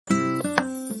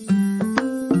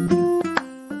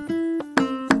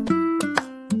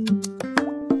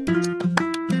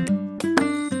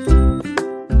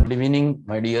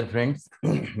dear friends,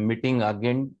 meeting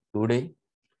again today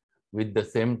with the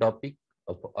same topic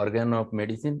of Organon of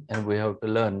Medicine, and we have to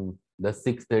learn the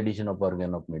 6th edition of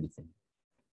Organon of Medicine.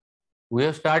 We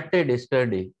have started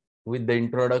yesterday with the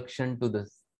introduction to the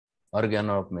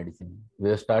Organon of Medicine. We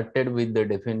have started with the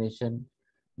definition.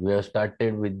 We have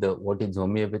started with the what is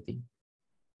homeopathy.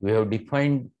 We have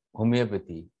defined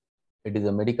homeopathy. It is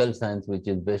a medical science which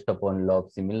is based upon law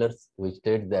of similars, which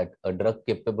states that a drug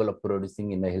capable of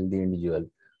producing in a healthy individual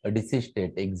a disease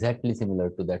state exactly similar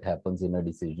to that happens in a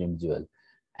diseased individual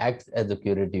acts as a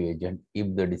curative agent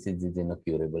if the disease is in a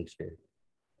curable state.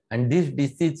 And this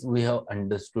disease we have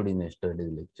understood in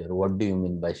yesterday's lecture. What do you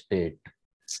mean by state?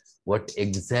 What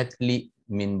exactly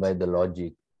mean by the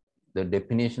logic? The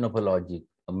definition of a logic,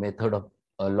 a method of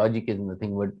a logic is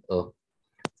nothing but a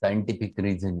scientific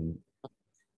reasoning.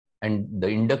 And the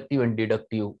inductive and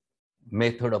deductive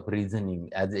method of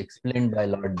reasoning as explained by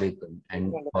Lord Bacon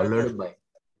and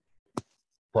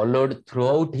followed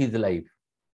throughout his life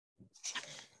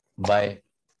by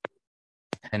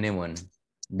Hahnemann.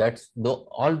 That's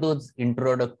all those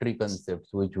introductory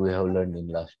concepts which we have learned in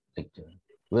last lecture.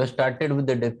 We have started with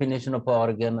the definition of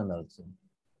organon also.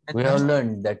 We have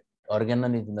learned that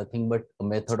organon is nothing but a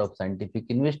method of scientific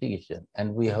investigation,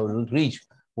 and we have reached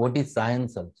what is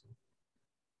science also.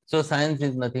 So science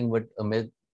is nothing but a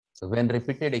method. When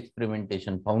repeated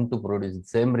experimentation found to produce the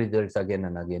same results again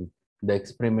and again, the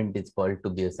experiment is called to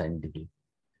be a scientific.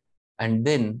 And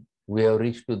then we have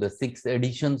reached to the 6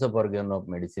 editions of Organon of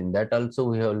Medicine. That also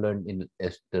we have learned in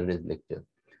yesterday's lecture.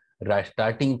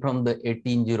 Starting from the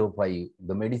 1805,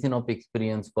 the medicine of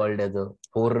experience called as a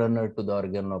forerunner to the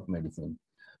Organon of Medicine,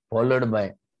 followed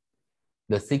by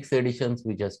the 6 editions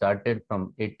which have started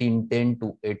from 1810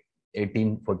 to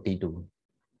 1842.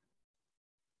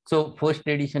 So first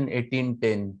edition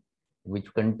 1810,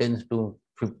 which contains to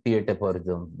 58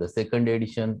 aphorisms. The second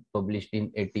edition published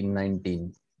in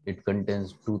 1819, it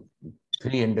contains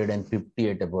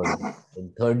 358 aphorisms.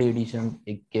 The third edition,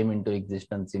 it came into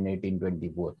existence in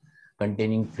 1824,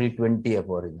 containing 320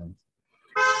 aphorisms.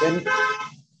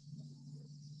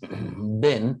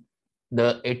 Then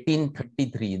the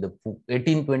 1833, the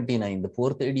 1829, the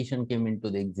 4th edition came into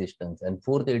the existence, and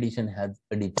 4th edition has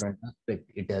a different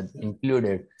aspect. It has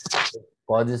included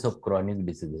causes of chronic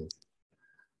diseases.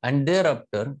 And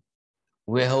thereafter,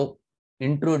 we have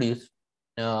introduced,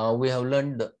 we have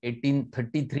learned the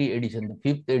 1833 edition, the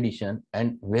 5th edition,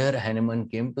 and where Hahnemann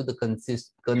came to the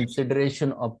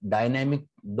consideration of dynamic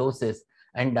doses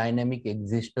and dynamic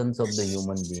existence of the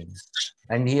human being.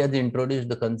 And he has introduced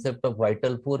the concept of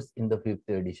vital force in the 5th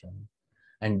edition.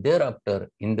 And thereafter,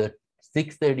 in the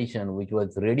 6th edition, which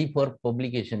was ready for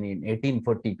publication in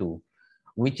 1842,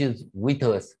 which is with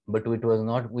us, but which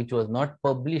was not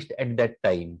published at that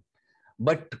time,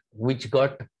 but which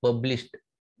got published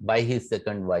by his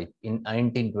second wife in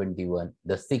 1921,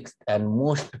 the 6th and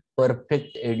most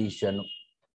perfect edition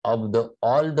of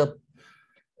all the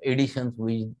editions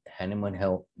which Hahnemann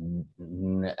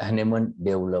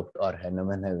developed or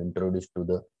Hahnemann have introduced to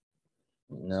the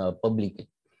public.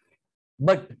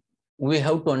 But we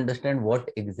have to understand what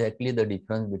exactly the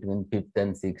difference between 5th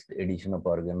and 6th edition of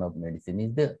Organon of Medicine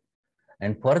is there.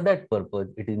 And for that purpose,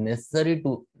 it is necessary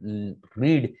to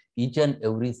read each and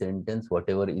every sentence,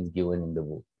 whatever is given in the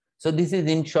book. So this is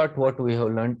in short what we have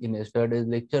learned in yesterday's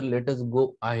lecture. Let us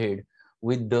go ahead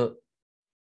with the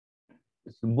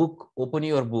book. Open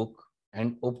your book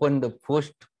and open the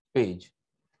first page.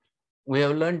 We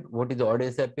have learned what is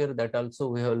Odes Sapere. That also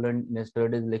we have learned in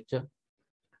yesterday's lecture.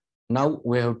 Now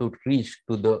we have to reach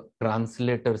to the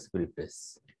translator's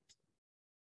preface.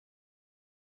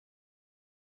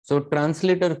 So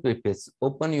translator's preface,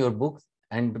 open your books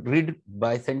and read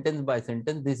by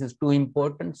sentence. This is too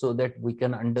important so that we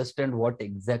can understand what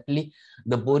exactly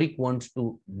the Borik wants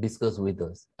to discuss with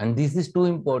us. And this is too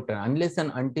important. Unless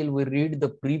and until we read the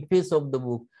preface of the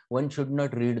book, one should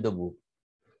not read the book.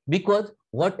 Because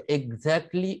what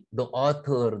exactly the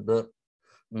author, the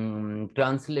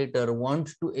translator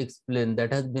wants to explain,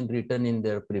 that has been written in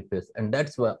their preface. And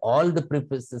that's why all the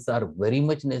prefaces are very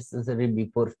much necessary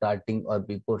before starting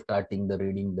the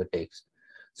reading the text.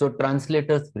 So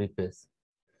translator's preface.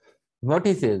 What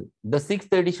he says, the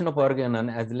 6th edition of Organon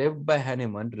as left by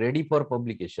Hahnemann ready for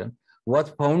publication was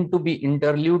found to be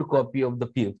interlude copy of the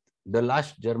 5th, the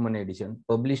last German edition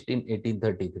published in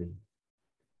 1833.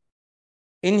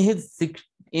 In his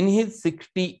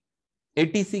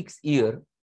 86th year,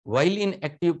 while in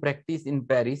active practice in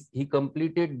Paris, he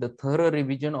completed the thorough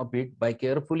revision of it by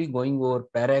carefully going over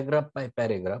paragraph by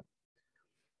paragraph,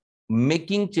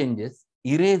 making changes,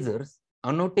 erasures,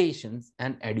 annotations,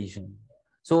 and addition.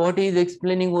 So what he is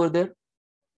explaining over there?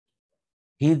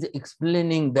 He is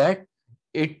explaining that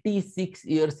 86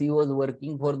 years he was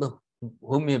working for the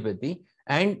homeopathy,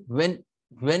 and when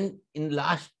in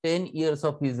last 10 years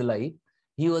of his life,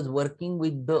 he was working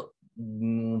with the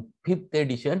fifth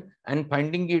edition and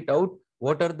finding it out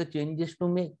what are the changes to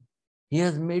make. He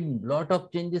has made lot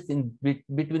of changes in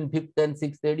between fifth and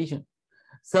sixth edition.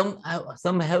 Some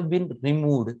have been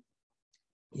removed.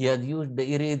 He has used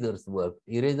the erasers work.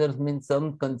 Erasers means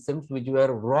some concepts which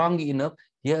were wrong enough,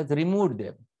 he has removed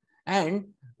them.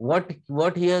 And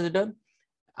what he has done?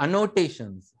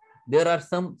 Annotations. There are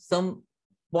some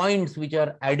points which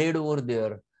are added over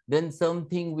there. Then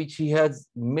something which he has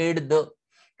made the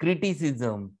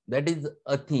criticism, that is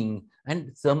a thing,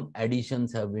 and some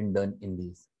additions have been done in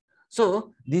this.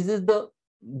 So this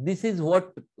is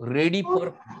what ready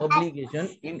for publication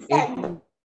in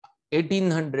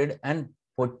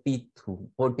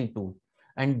 1842,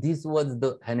 and this was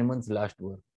the Hahnemann's last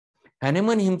work.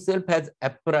 Hahnemann himself has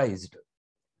apprised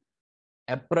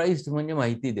म्हणजे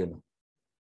माहिती देणं.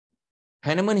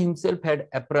 Hahnemann himself had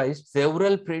apprised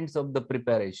several friends of the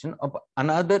preparation of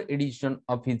another edition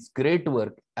of his great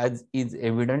work, as is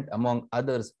evident among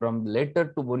others from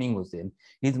letter to Boning Hussain,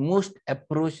 his most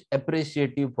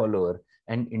appreciative follower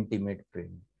and intimate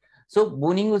friend. So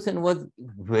Boning Hussain was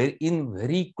in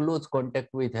very close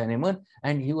contact with Hahnemann,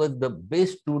 and he was the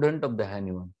best student of the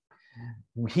Hahnemann.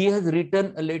 He has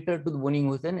written a letter to Boning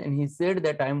Hussain, and he said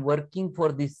that I am working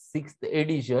for this sixth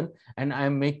edition and I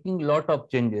am making lot of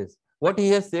changes. What he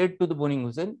has said to the Boning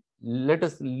Hussain, let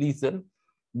us listen.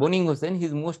 Boning Hussain,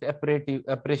 his most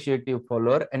appreciative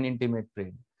follower and intimate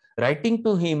friend. Writing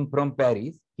to him from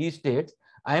Paris, he states,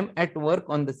 I am at work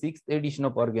on the sixth edition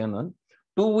of Organon,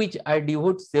 to which I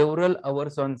devote several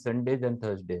hours on Sundays and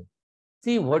Thursdays.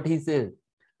 See what he says.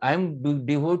 I am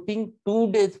devoting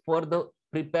 2 days for the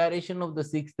preparation of the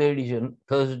sixth edition,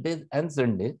 Thursdays and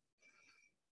Sundays.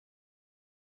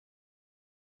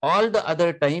 All the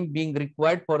other time being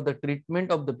required for the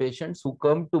treatment of the patients who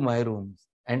come to my rooms,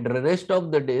 and the rest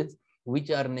of the days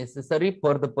which are necessary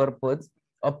for the purpose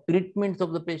of treatments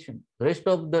of the patient. Rest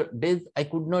of the days I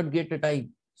could not get a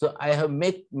time. So I have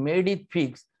made it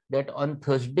fixed that on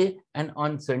Thursday and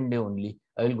on Sunday only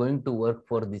I will going to work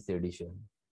for this edition.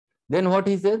 Then what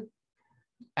he says?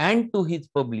 And to his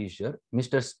publisher,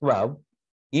 Mr. Schwab,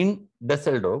 in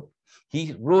Dusseldorf,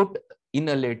 he wrote in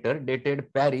a letter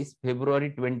dated Paris,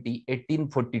 February 20,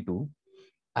 1842,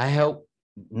 I have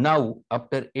now,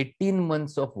 after 18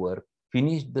 months of work,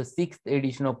 finished the sixth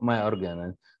edition of my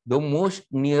Organon, though most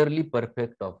nearly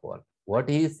perfect of all. What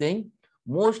he is saying?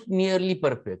 Most nearly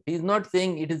perfect. He is not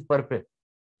saying it is perfect.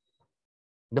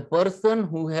 The person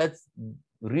who has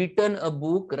written a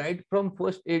book right from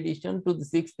first edition to the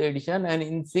sixth edition, and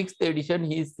in sixth edition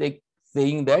he is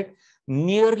saying that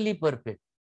nearly perfect,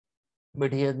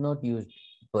 but he has not used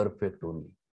perfect only.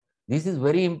 This is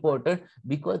very important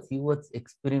because he was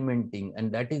experimenting,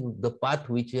 and that is the path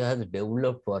which he has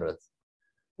developed for us.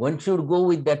 One should go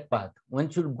with that path. One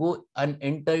should go and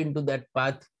enter into that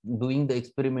path doing the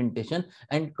experimentation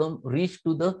and reach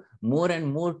to the more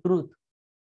and more truth.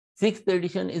 Sixth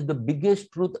edition is the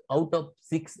biggest truth out of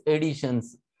 6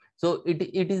 editions. So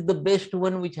it is the best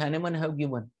one which Hahnemann have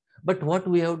given. But what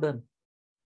we have done?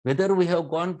 Whether we have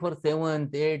gone for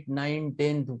 7th, 8th, 9th,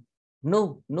 10th,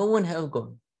 no one have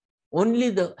gone. Only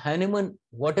the Hahnemann,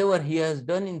 whatever he has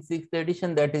done in 6th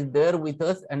edition, that is there with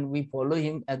us, and we follow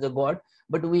him as a God.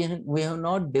 But we have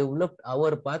not developed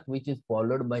our path which is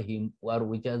followed by him, or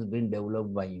which has been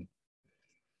developed by him.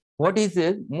 What he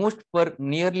says,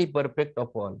 nearly perfect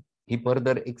of all. He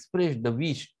further expressed the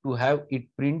wish to have it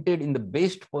printed in the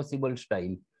best possible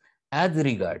style as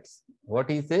regards. What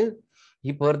he says,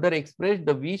 he further expressed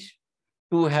the wish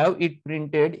to have it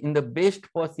printed in the best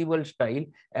possible style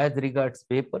as regards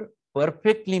paper,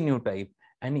 perfectly new type,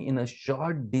 and in a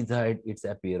short desired its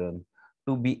appearance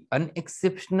to be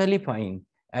unexceptionally fine,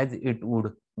 as it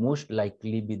would most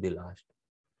likely be the last.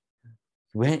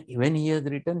 When he has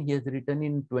written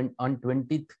on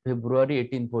 20th February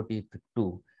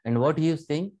 1842. And what he is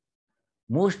saying?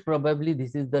 Most probably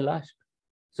this is the last.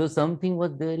 So something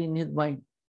was there in his mind.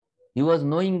 He was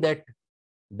knowing that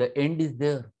the end is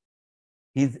there.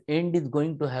 His end is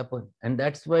going to happen. And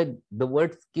that's why the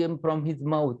words came from his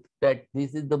mouth that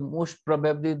this is the most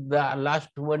probably the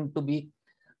last one to be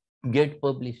get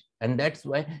published. And that's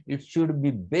why it should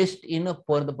be best enough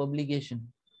for the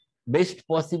publication. Best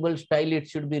possible style it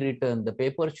should be written. The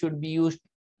paper should be used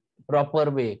proper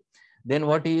way. Then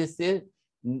what he says,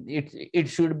 it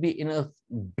should be in a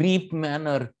brief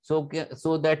manner, so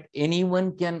that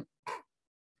anyone can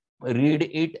read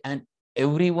it and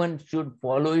everyone should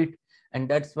follow it. And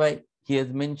that's why he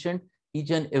has mentioned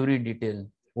each and every detail.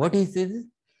 What he says is,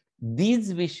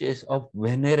 these wishes of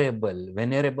venerable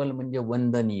म्हणजे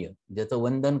वंदनीय, ज्याचं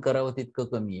वंदन करावं तितकं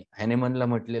कमी आहे, हॅनेमनला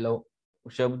म्हटलेला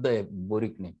शब्द आहे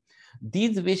बोरिकने.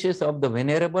 These wishes of the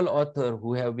venerable author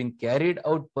who have been carried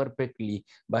out perfectly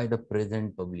by the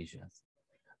present publishers.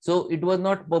 So it was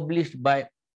not published by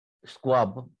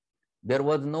Schwab. There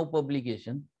was no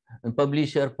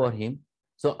publisher for him.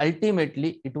 So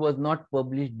ultimately, it was not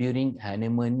published during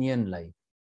Hahnemannian life.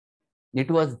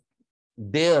 It was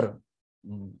there.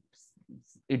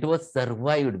 It was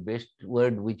survived. Best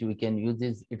word which we can use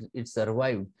is it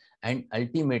survived and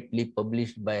ultimately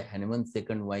published by Hahnemann's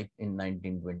second wife in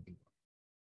 1920.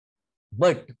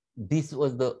 But this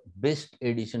was the best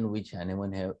edition which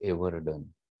Hahnemann have ever done.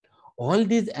 All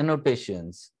these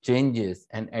annotations, changes,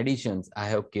 and additions I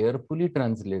have carefully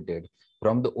translated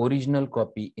from the original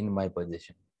copy in my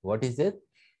possession. What is it?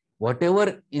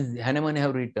 Whatever is Hahnemann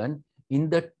have written in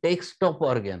the text of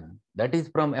Organon, that is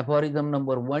from aphorism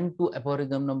number 1 to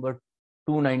aphorism number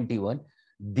 291,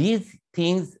 these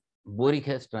things Borik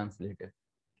has translated.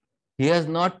 He has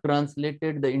not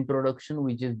translated the introduction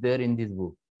which is there in this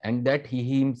book, and that he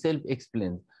himself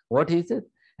explains. What he says,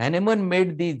 Hahnemann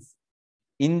made these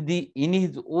in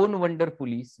his own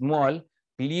wonderfully small,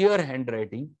 clear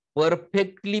handwriting,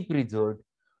 perfectly preserved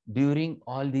during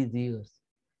all these years,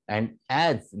 and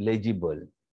as legible.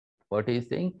 What he is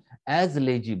saying? As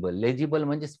legible. Legible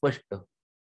means spashta.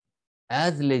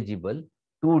 As legible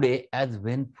today as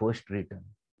when first written.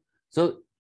 So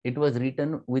it was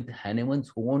written with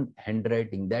Hahnemann's own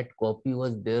handwriting. That copy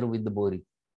was there with the Borik.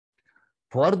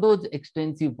 For those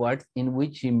extensive parts in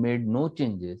which he made no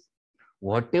changes,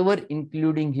 whatever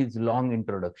including his long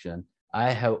introduction,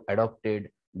 I have adopted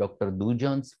Dr.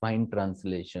 Dujan's fine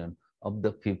translation of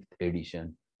the 5th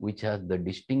edition, which has the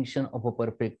distinction of a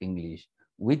perfect English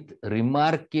with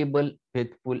remarkable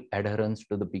faithful adherence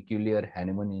to the peculiar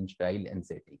Hahnemannian style and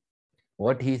setting.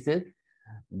 What he says,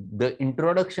 the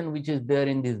introduction which is there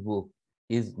in this book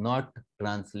is not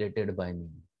translated by me.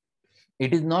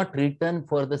 It is not written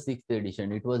for the 6th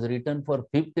edition. It was written for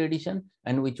 5th edition,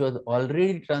 and which was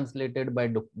already translated by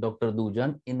Dr.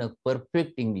 Dujan in a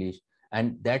perfect English,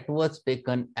 and that was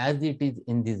taken as it is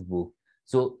in this book.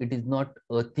 So it is not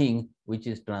a thing which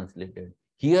is translated.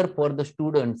 Here for the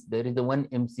students, there is a one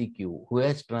MCQ who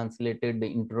has translated the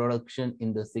introduction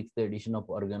in the 6th edition of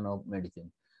Organon of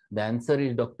Medicine. The answer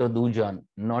is Dr. Dujan,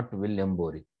 not William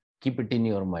Borik. Keep it in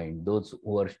your mind. Those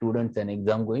who are students and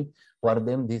exam going, for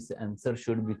them this answer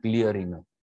should be clear enough.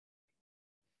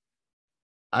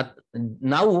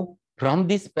 Now, from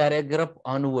this paragraph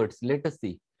onwards, let us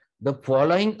see. The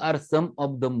following are some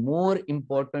of the more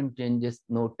important changes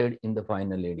noted in the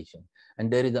final edition.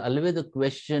 And there is always a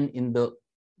question in the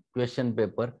question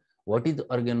paper. What is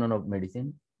Organon of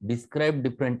Medicine? Describe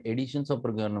different editions of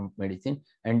Organon of Medicine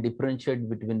and differentiate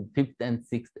between 5th and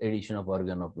 6th edition of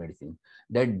Organon of Medicine.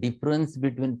 That difference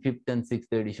between 5th and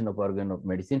 6th edition of Organon of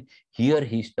Medicine, here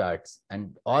he starts,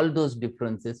 and all those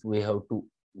differences we have to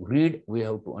read, we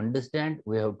have to understand,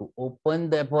 we have to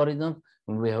open the aphorisms,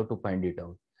 and we have to find it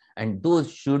out. And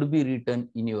those should be written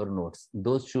in your notes.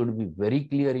 Those should be very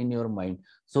clear in your mind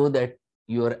so that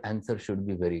your answer should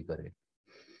be very correct.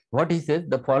 What he says,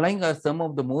 the following are some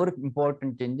of the more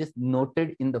important changes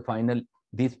noted in the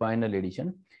this final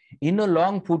edition. In a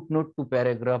long footnote to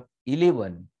paragraph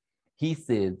 11, he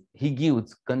says, he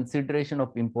gives consideration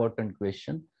of important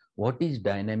question. What is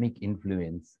dynamic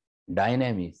influence?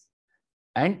 Dynamics.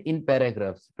 And in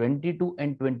paragraphs 22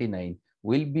 and 29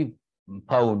 will be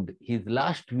found his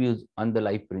last views on the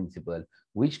life principle,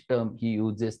 which term he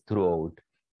uses throughout,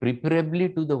 preferably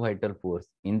to the vital force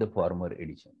in the former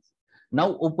editions.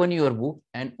 Now open your book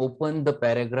and open the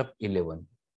paragraph 11.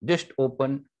 Just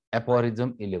open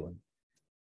aphorism 11.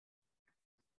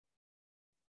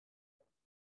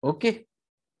 Okay.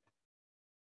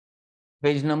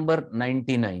 Page number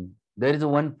 99. There is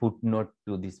one footnote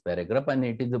to this paragraph, and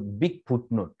it is a big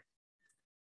footnote.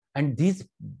 And this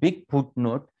big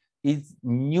footnote is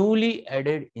newly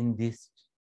added in this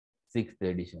 6th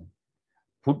edition.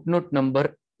 Footnote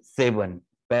number 7.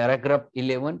 Paragraph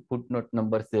 11, footnote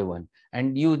number 7.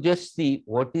 And you just see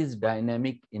what is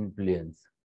dynamic influence.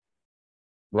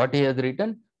 What he has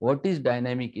written, what is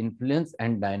dynamic influence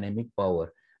and dynamic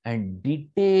power. And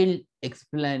detailed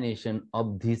explanation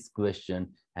of this question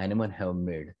Hahnemann have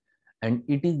made. And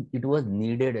it was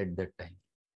needed at that time.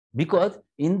 Because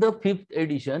in the 5th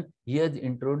edition, he has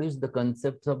introduced the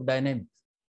concepts of dynamics.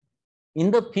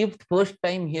 In the 5th, first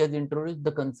time he has introduced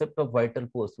the concept of vital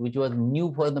force, which was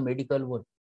new for the medical world.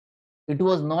 It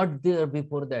was not there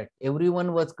before that.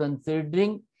 Everyone was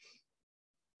considering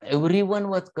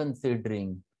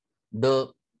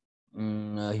the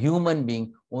human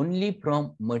being only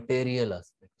from material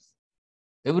aspects.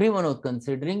 Everyone was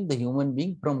considering the human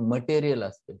being from material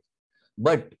aspects.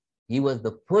 But he was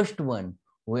the first one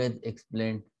who has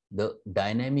explained the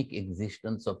dynamic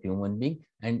existence of human being.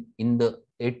 And in the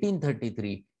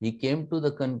 1833, he came to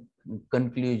the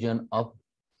conclusion of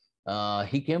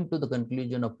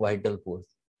vital force.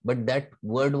 But that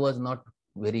word was not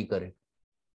very correct.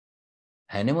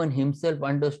 Hahnemann himself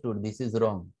understood this is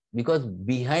wrong, because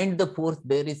behind the force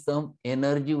there is some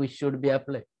energy which should be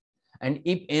applied. And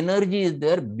if energy is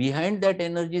there, behind that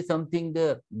energy something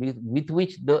there with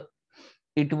which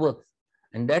it works.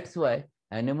 And that's why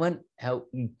Hahnemann have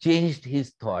changed his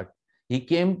thought. He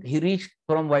reached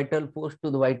from vital force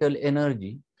to the vital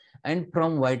energy, and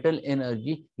from vital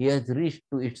energy he has reached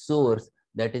to its source,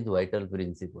 that is vital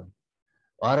principle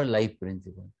or a life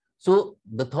principle. So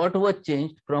the thought was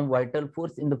changed from vital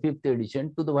force in the 5th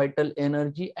edition to the vital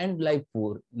energy and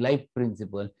life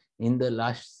principle in the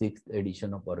last 6th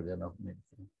edition of Organon of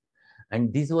Medicine.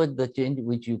 And this was the change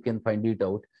which you can find it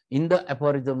out in the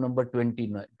aphorism number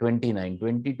 29,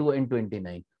 22 and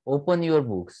 29. Open your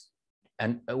books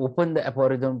and open the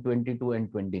aphorism 22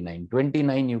 and 29.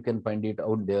 29 you can find it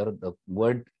out there, the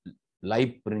word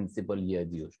life principle he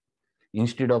has used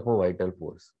instead of a vital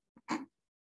force.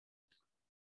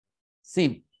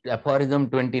 See, aphorism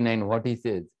 29, what he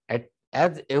says,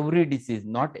 as every disease,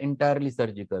 not entirely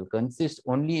surgical, consists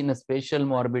only in a special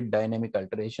morbid dynamic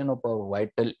alteration of our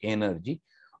vital energy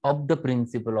of the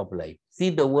principle of life. See,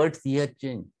 the words he has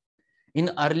changed.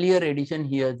 In earlier edition,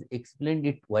 he has explained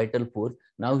it vital force.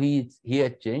 Now he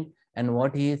has changed. And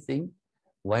what he is saying?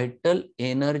 Vital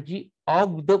energy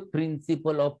of the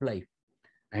principle of life.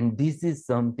 And this is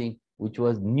something which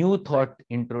was new thought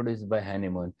introduced by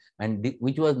Hahnemann, and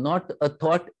which was not a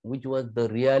thought, which was the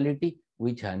reality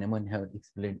which Hahnemann have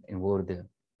explained over there.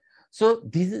 So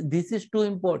this is too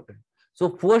important.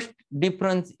 So first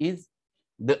difference is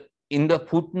in the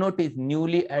footnote is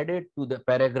newly added to the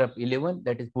paragraph 11,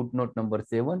 that is footnote number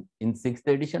 7 in 6th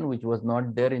edition, which was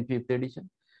not there in 5th edition.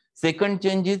 Second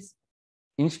change is,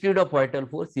 instead of vital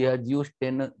force, he has used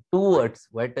 2 words,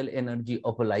 vital energy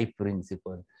of a life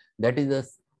principle. That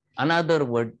is another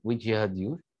word which he has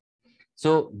used.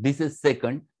 So this is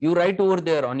second. You write over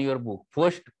there on your book.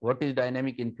 First, what is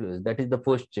dynamic influence? That is the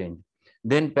first change.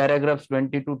 Then paragraphs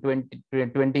 20 to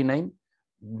 29.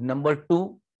 Number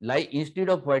 2, instead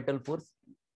of vital force,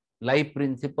 life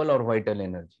principle or vital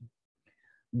energy.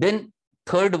 Then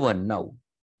third one now.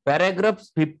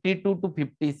 Paragraphs 52 to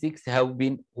 56 have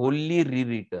been wholly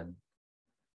rewritten.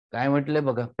 काय म्हटले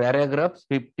बघा, paragraphs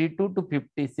 52 to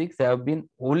 56 have been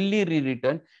wholly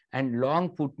rewritten and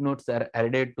long footnotes are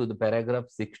added to the paragraph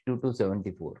 62 to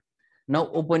 74. Now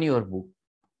open your book.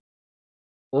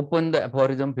 Open the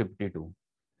aphorism 52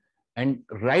 and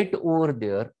write over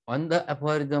there on the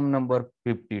aphorism number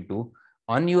 52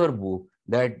 on your book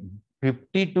that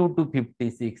 52 to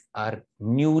 56 are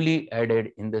newly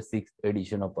added in the 6th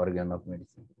edition of Organon of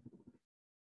Medicine.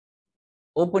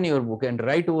 Open your book and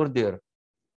write over there,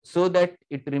 so that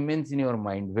it remains in your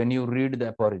mind when you read the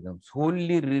aphorisms,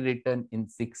 wholly rewritten in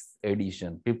 6th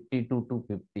edition, 52 to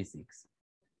 56.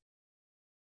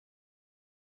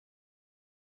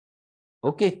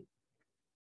 Okay,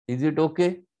 is it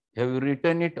okay? Have you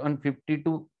written it on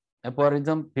 52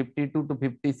 aphorism, 52 to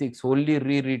 56, wholly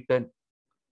rewritten?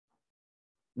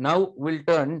 Now we'll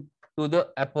turn to the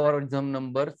aphorism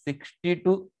number 60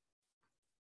 to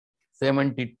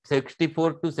 70,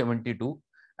 64 to 72.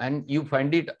 And you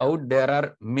find it out, there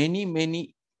are many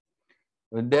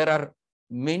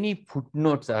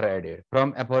footnotes are added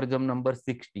from aphorism number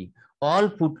 60. All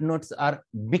footnotes are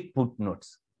big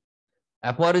footnotes.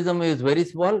 Aphorism is very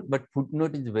small, but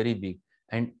footnote is very big.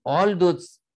 And all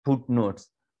those footnotes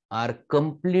are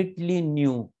completely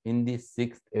new in the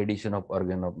 6th edition of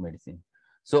Organon of Medicine.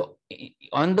 So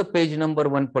on the page number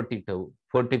 142,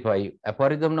 45,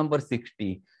 aphorism number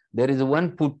 60, there is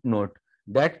one footnote.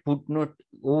 That footnote,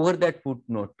 over that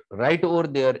footnote, right over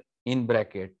there in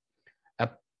bracket,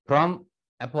 from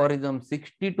aphorism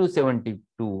 60 to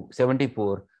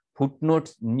 74,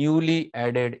 footnotes newly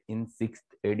added in 6th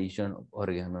edition of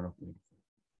Organon of Medicine.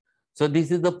 So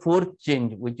this is the 4th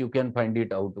change which you can find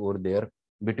it out over there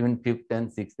between 5th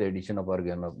and 6th edition of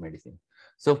Organon of Medicine.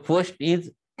 So first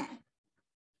is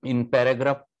in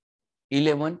paragraph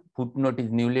 11, footnote is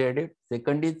newly added.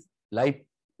 Second is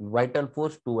vital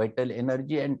force to vital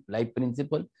energy and life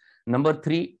principle. Number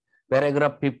 3,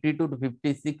 paragraph 52 to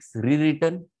 56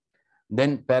 rewritten.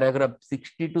 Then paragraph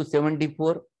 60 to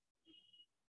 74,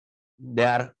 there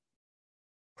are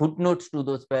footnotes to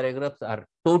those paragraphs are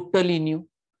totally new.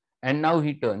 And now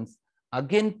he turns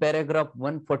again, paragraph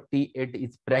 148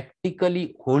 is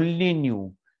practically wholly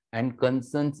new and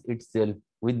concerns itself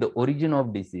with the origin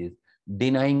of disease,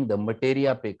 denying the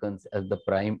materia peccans as the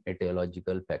prime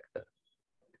etiological factor.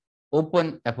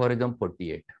 Open aphorism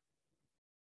 48.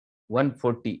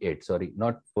 148, sorry,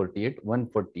 not 48,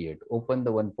 148. Open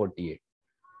the 148.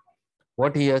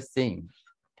 What he is saying.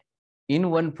 In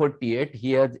 148,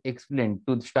 he has explained,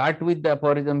 to start with the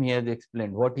aphorism, he has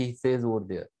explained what he says over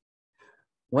there.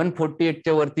 148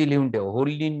 च्या वरती लिहून ठेवा,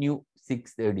 wholly new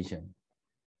 6th edition.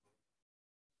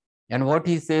 And what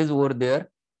he says over there,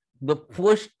 the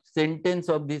first sentence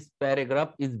of this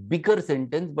paragraph is bigger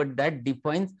sentence, but that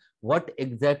defines what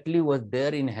exactly was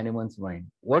there in Hahnemann's mind.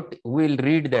 What we'll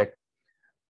read that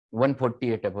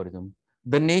 148 aphorism.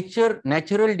 The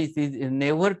natural disease is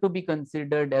never to be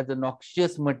considered as a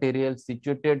noxious material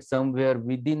situated somewhere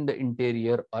within the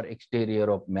interior or exterior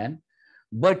of man,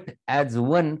 but as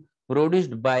one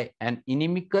produced by an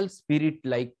inimical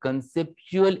spirit-like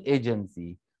conceptual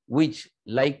agency, which,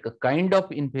 like a kind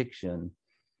of infection,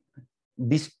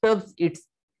 disturbs its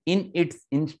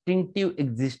instinctive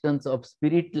existence of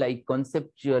spirit-like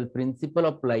conceptual principle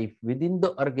of life within the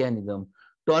organism,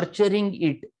 torturing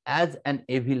it as an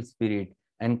evil spirit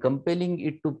and compelling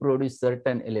it to produce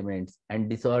certain elements and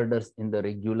disorders in the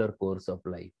regular course of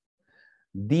life.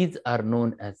 These are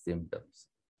known as symptoms.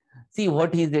 See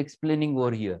what he is explaining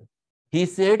over here. He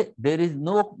said there is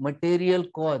no material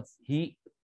cause. He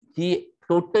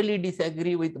totally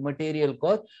disagree with material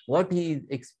cause. What he is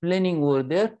explaining over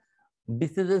there,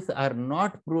 diseases are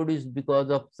not produced because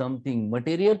of something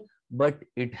material, but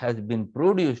it has been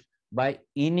produced by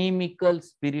inimical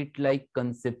spirit-like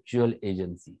conceptual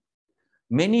agency.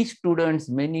 Many students,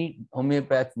 many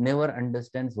homeopaths never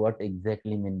understands what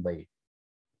exactly mean by it.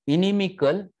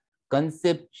 Inimical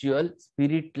conceptual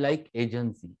spirit-like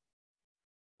agency.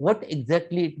 What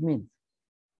exactly it means?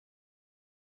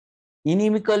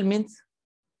 Inimical means,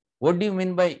 what do you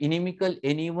mean by inimical?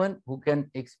 Anyone who can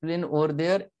explain over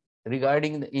there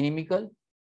regarding the inimical?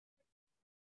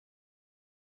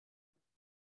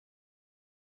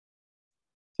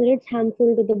 So it's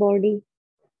harmful to the body.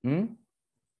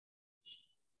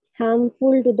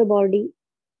 Harmful to the body.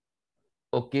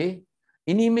 Okay.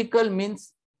 Inimical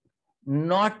means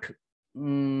not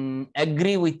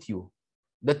agree with you.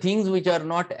 The things which are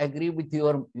not agree with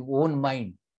your own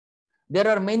mind. There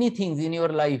are many things in your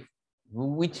life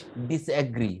which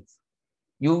disagrees,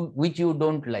 which you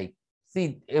don't like.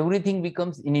 See, everything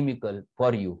becomes inimical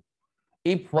for you.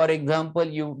 If, for example,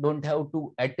 you don't have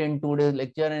to attend today's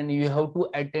lecture and you have to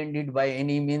attend it by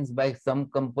any means, by some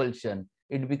compulsion,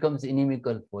 it becomes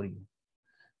inimical for you.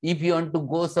 If you want to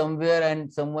go somewhere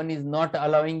and someone is not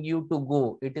allowing you to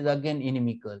go, it is again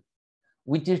inimical.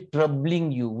 Which is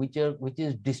troubling you, which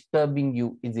is disturbing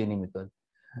you is inimical.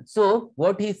 So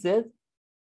what he says,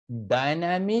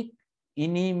 dynamic,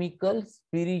 inimical,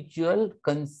 spiritual,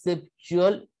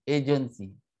 conceptual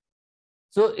agency.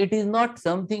 So it is not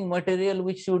something material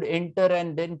which should enter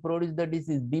and then produce the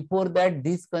disease. Before that,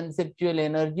 this conceptual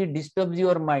energy disturbs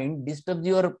your mind, disturbs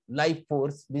your life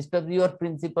force, disturbs your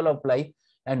principle of life.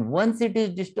 And once it is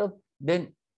disturbed,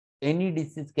 then any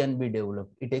disease can be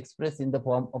developed. It expressed in the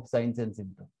form of signs and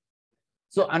symptoms.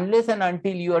 So unless and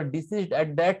until you are diseased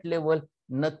at that level,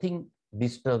 nothing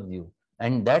disturbs you.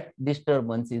 And that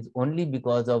disturbance is only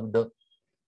because of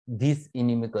these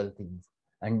inimical things.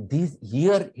 And this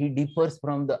here he differs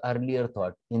from the earlier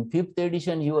thought. In 5th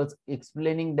edition, he was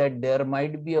explaining that there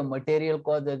might be a material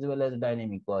cause as well as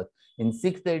dynamic cause. In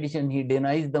 6th edition, he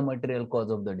denies the material cause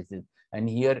of the disease. And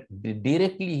here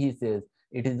directly he says,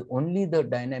 it is only the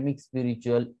dynamic,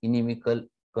 spiritual, inimical,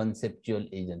 conceptual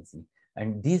agency.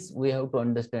 And this we have to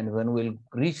understand. When we'll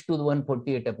reach to the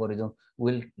 148 aphorism,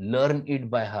 we'll learn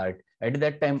it by heart. At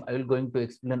that time, I will going to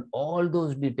explain all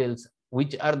those details,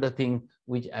 which are the things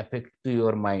which affect to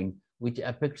your mind, which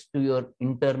affects to your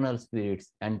internal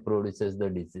spirits and produces the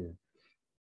disease.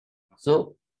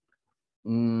 So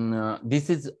this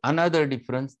is another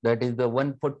difference, that is the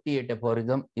 148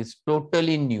 aphorism is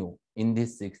totally new in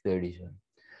this 6th edition.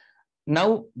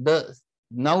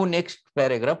 Now next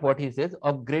paragraph, what he says,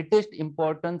 of greatest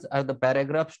importance are the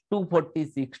paragraphs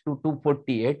 246 to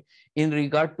 248 in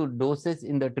regard to doses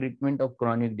in the treatment of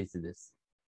chronic diseases.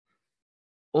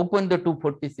 Open the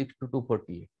 246 to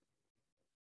 248.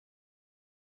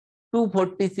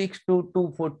 246 to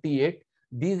 248,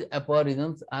 these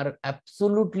aphorisms are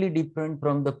absolutely different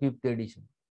from the 5th edition.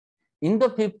 In the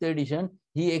 5th edition,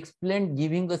 he explained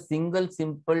giving a single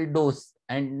simple dose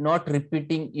and not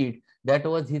repeating it. That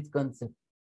was his concept.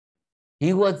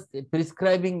 He was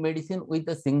prescribing medicine with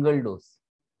a single dose.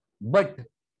 But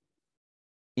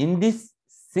in this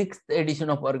sixth edition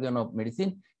of Organ of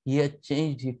Medicine, he has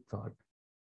changed his thought.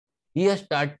 He has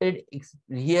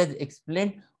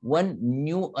explained one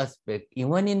new aspect.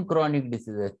 Even in chronic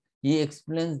diseases, he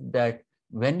explains that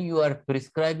when you are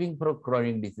prescribing for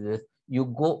chronic diseases, you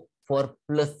go for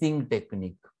plussing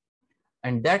technique.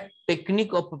 And that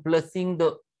technique of plussing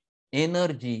the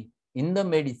energy in the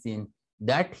medicine,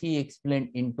 that he explained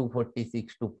in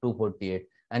 246 to 248.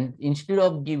 And instead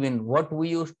of giving what we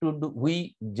used to do,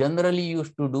 we generally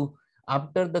used to do,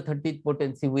 after the 30th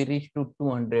potency, we reach to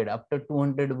 200. After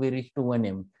 200, we reach to 1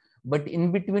 m. But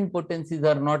in between potencies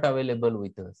are not available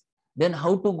with us. Then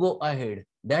how to go ahead?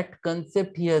 That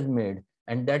concept he has made,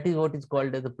 and that is what is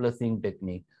called as the plussing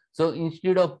technique. So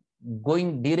instead of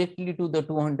going directly to the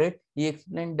 200, he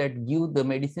explained that give the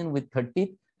medicine with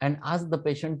 30 and ask the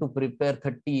patient to prepare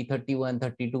 30, 31,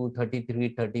 32,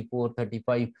 33, 34,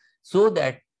 35, so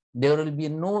that there will be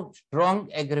no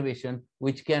strong aggravation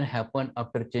which can happen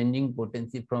after changing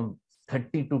potency from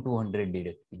 30 to 200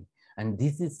 directly. And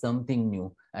this is something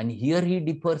new. And here he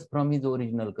differs from his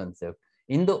original concept.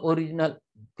 In the original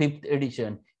 5th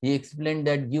edition, he explained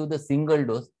that give the single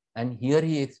dose, and here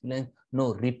he explains,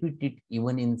 no, repeat it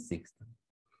even in 6th,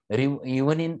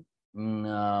 even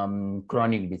in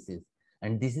chronic disease.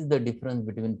 And this is the difference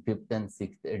between 5th and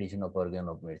 6th edition of Organ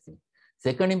of Medicine.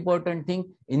 Second important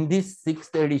thing, in this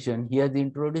 6th edition, he has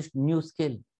introduced new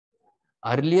scale.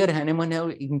 Earlier, Hahnemann have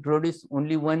introduced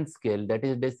only one scale, that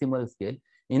is decimal scale.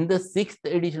 In the 6th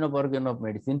edition of Organ of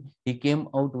Medicine, he came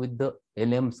out with the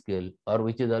LM scale, or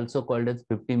which is also called as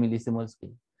 50 millisimal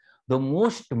scale. The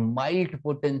most mild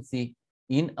potency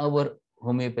in our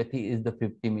homeopathy is the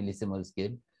 50 millisimal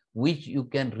scale, which you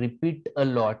can repeat a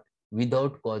lot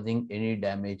without causing any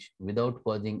damage, without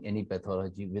causing any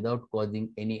pathology, without causing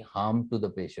any harm to the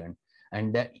patient.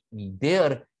 And that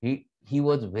there he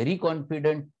was very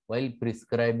confident while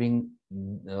prescribing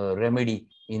remedy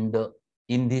in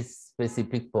this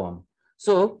specific form.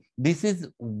 So this is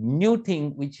new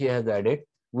thing which he has added.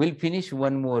 We'll finish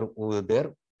one more over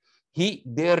there. He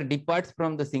there departs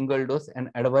from the single dose and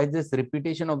advises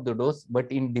repetition of the dose,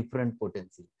 but in different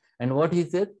potency. And what he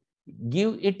said,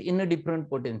 give it in a different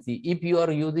potency. If you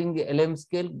are using the LM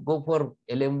scale, go for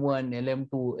LM1,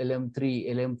 LM2,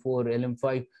 LM3, LM4,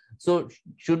 LM5. So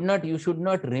you should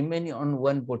not remain on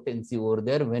one potency over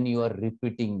there when you are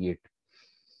repeating it.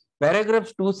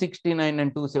 Paragraphs 269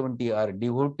 and 270 are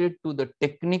devoted to the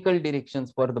technical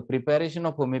directions for the preparation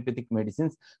of homeopathic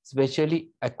medicines,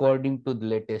 especially according to the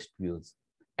latest views.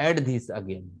 Add this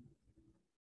again.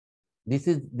 This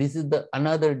is the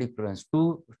another difference,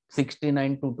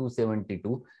 269 to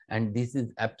 272, and this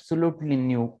is absolutely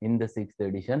new in the 6th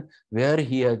edition, where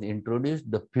he has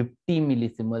introduced the 50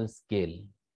 millisimal scale.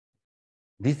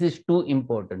 This is too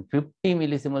important. 50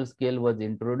 millisimal scale was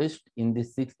introduced in the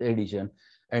 6th edition,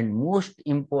 and most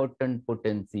important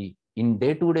potency in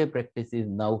day-to-day practice is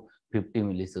now 50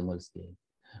 millisimal scale.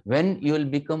 When you will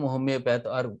become a homeopath,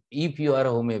 or if you are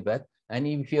a homeopath, and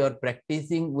if you are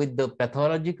practicing with the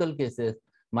pathological cases,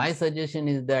 my suggestion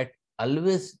is that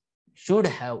always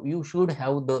you should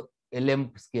have the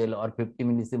LM scale or 50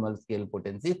 millisimal scale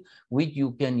potency, which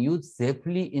you can use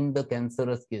safely in the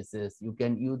cancerous cases. You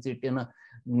can use it in a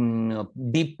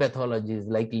deep pathologies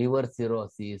like liver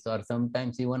cirrhosis, or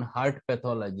sometimes even heart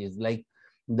pathologies like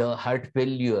the heart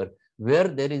failure, where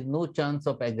there is no chance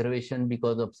of aggravation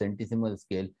because of centesimal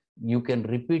scale. You can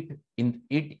repeat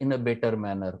it in a better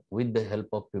manner with the help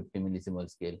of 50 millisimal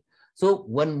scale. So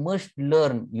one must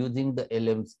learn using the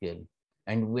LM scale,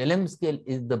 and LM scale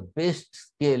is the best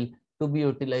scale to be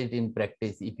utilized in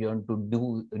practice if you want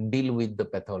to deal with the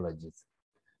pathologies.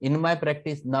 In my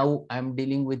practice now, I'm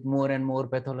dealing with more and more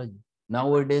pathology.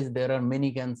 Nowadays, there are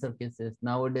many cancer cases.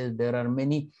 Nowadays, there are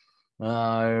many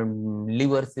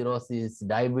liver cirrhosis,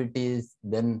 diabetes,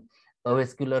 then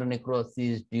avascular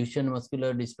necrosis, Duchenne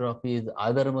muscular dystrophies,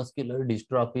 other muscular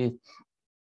dystrophies,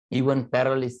 even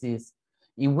paralysis.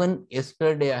 Even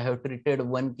yesterday, I have treated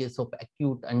one case of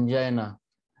acute angina.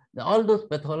 All those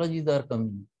pathologies are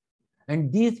coming.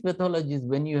 And these pathologies,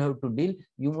 when you have to deal,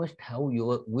 you must have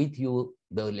with you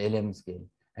the LM scale.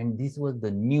 And this was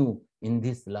the new in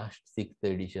this last 6th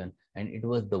edition. And it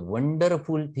was the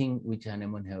wonderful thing which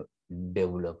Hahnemann have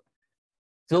developed,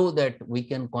 so that we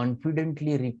can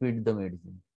confidently repeat the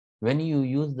medicine. When you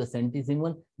use the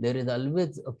centesimal, there is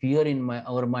always a fear in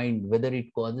our mind whether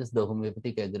it causes the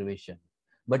homeopathic aggravation.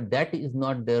 But that is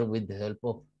not there with the help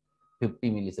of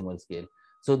 50 millisimal scale.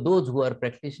 So those who are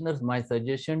practitioners, my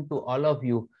suggestion to all of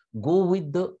you, go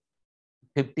with the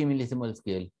 50 millisimal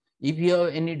scale. If you have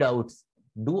any doubts,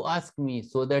 do ask me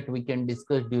so that we can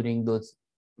discuss during those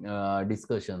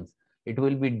discussions. it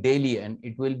will be daily, and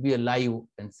it will be a live.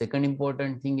 And second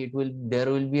important thing, there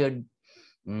will be a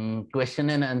question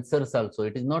and answers also.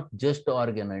 It is not just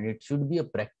organon, it should be a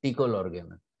practical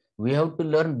organon. We have to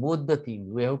learn both the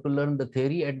things. We have to learn the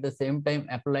theory, at the same time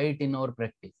apply it in our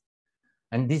practice.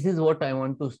 And this is what I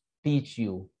want to teach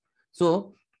you.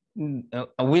 So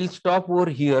we'll stop over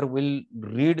here. We'll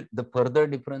read the further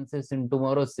differences in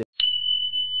tomorrow's session.